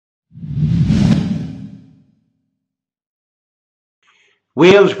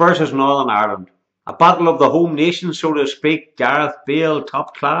Wales versus Northern Ireland. A battle of the home nation, so to speak. Gareth Bale,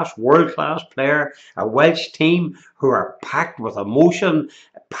 top class, world class player. A Welsh team who are packed with emotion,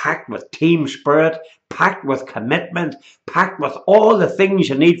 packed with team spirit, packed with commitment, packed with all the things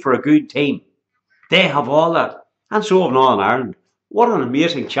you need for a good team. They have all that. And so have Northern Ireland. What an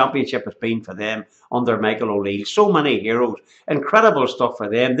amazing championship it's been for them under Michael O'Leary. So many heroes. Incredible stuff for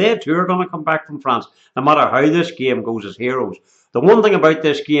them. They too are going to come back from France, no matter how this game goes as heroes. The one thing about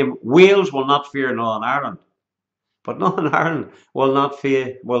this game, Wales will not fear Northern Ireland. But Northern Ireland will not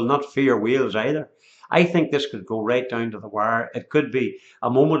fear Wales either. I think this could go right down to the wire. It could be a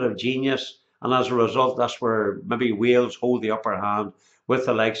moment of genius, and as a result, that's where maybe Wales hold the upper hand with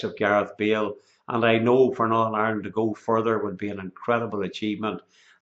the likes of Gareth Bale. And I know for Northern Ireland to go further would be an incredible achievement.